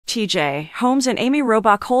TJ Holmes and Amy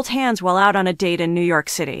Robach hold hands while out on a date in New York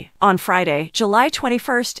City. On Friday, July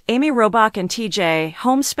 21st, Amy Robach and TJ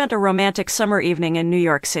Holmes spent a romantic summer evening in New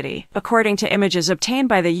York City. According to images obtained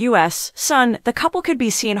by the U.S. Sun, the couple could be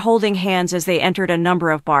seen holding hands as they entered a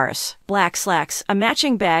number of bars. Black slacks, a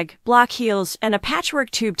matching bag, block heels, and a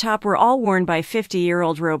patchwork tube top were all worn by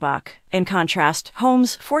 50-year-old Robach. In contrast,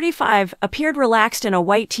 Holmes, 45, appeared relaxed in a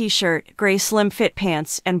white t-shirt, gray slim-fit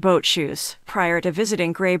pants, and boat shoes. Prior to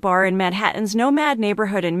visiting Gray Bar in Manhattan's Nomad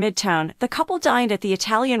neighborhood in Midtown, the couple dined at the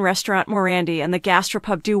Italian restaurant Morandi and the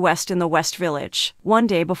Gastropub Due West in the West Village. One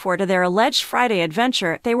day before to their alleged Friday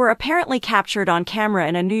adventure, they were apparently captured on camera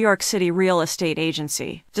in a New York City real estate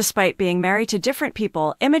agency. Despite being married to different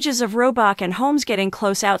people, images of Robach and Holmes getting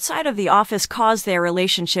close outside of the office caused their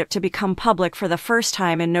relationship to become public for the first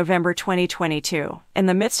time in November 2022. In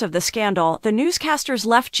the midst of the scandal, the newscasters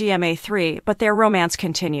left GMA3, but their romance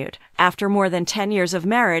continued. After more than 10 years of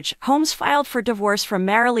marriage, Holmes filed for divorce from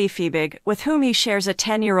Marilee Fiebig, with whom he shares a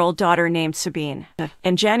 10-year-old daughter named Sabine.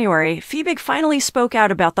 In January, Fiebig finally spoke out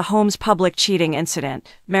about the Holmes public cheating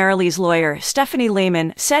incident. Marilee's lawyer, Stephanie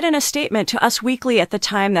Lehman, said in a statement to Us Weekly at the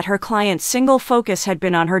time that her client's single focus had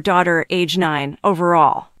been on her daughter, age 9,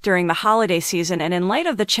 overall. During the holiday season and in light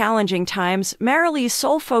of the challenging times, Marilee's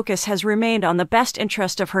sole focus has remained on the best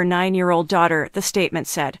interest of her 9-year-old daughter, the statement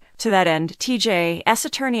said. To that end, TJ's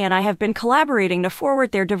attorney and I have been collaborating to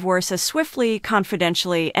forward their divorce as swiftly,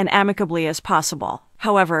 confidentially, and amicably as possible.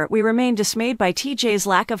 However, we remain dismayed by TJ's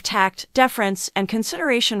lack of tact, deference, and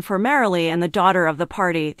consideration for Marilee and the daughter of the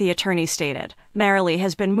party, the attorney stated. Marilee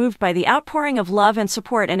has been moved by the outpouring of love and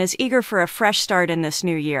support and is eager for a fresh start in this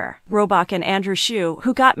new year. Robach and Andrew Shue,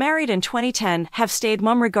 who got married in 2010, have stayed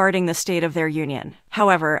mum regarding the state of their union.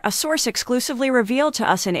 However, a source exclusively revealed to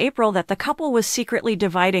us in April that the couple was secretly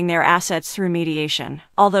dividing their assets through mediation.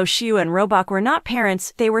 Although Shue and Robach were not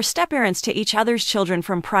parents, they were step-parents to each other's children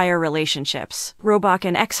from prior relationships. Robach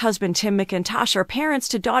and ex-husband Tim McIntosh are parents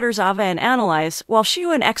to daughters Ava and Annalise, while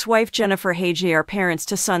Shue and ex-wife Jennifer Hagee are parents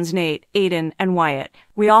to sons Nate, Aiden, and Wyatt.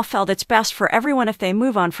 We all felt it's best for everyone if they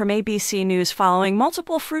move on from ABC News following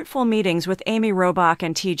multiple fruitful meetings with Amy Robach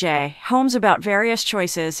and TJ Holmes about various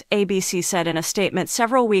choices, ABC said in a statement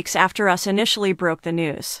several weeks after Us initially broke the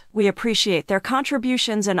news. We appreciate their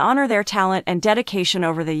contributions and honor their talent and dedication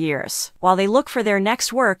over the years. While they look for their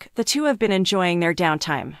next work, the two have been enjoying their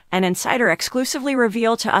downtime. An insider exclusively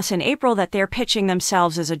revealed to Us in April that they're pitching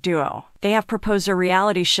themselves as a duo. They have proposed a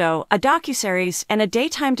reality show, a docuseries, and a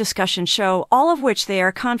daytime discussion show, all of which they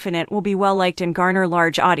are confident will be well-liked and garner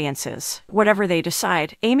large audiences. Whatever they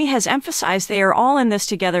decide, Amy has emphasized they are all in this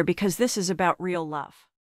together because this is about real love.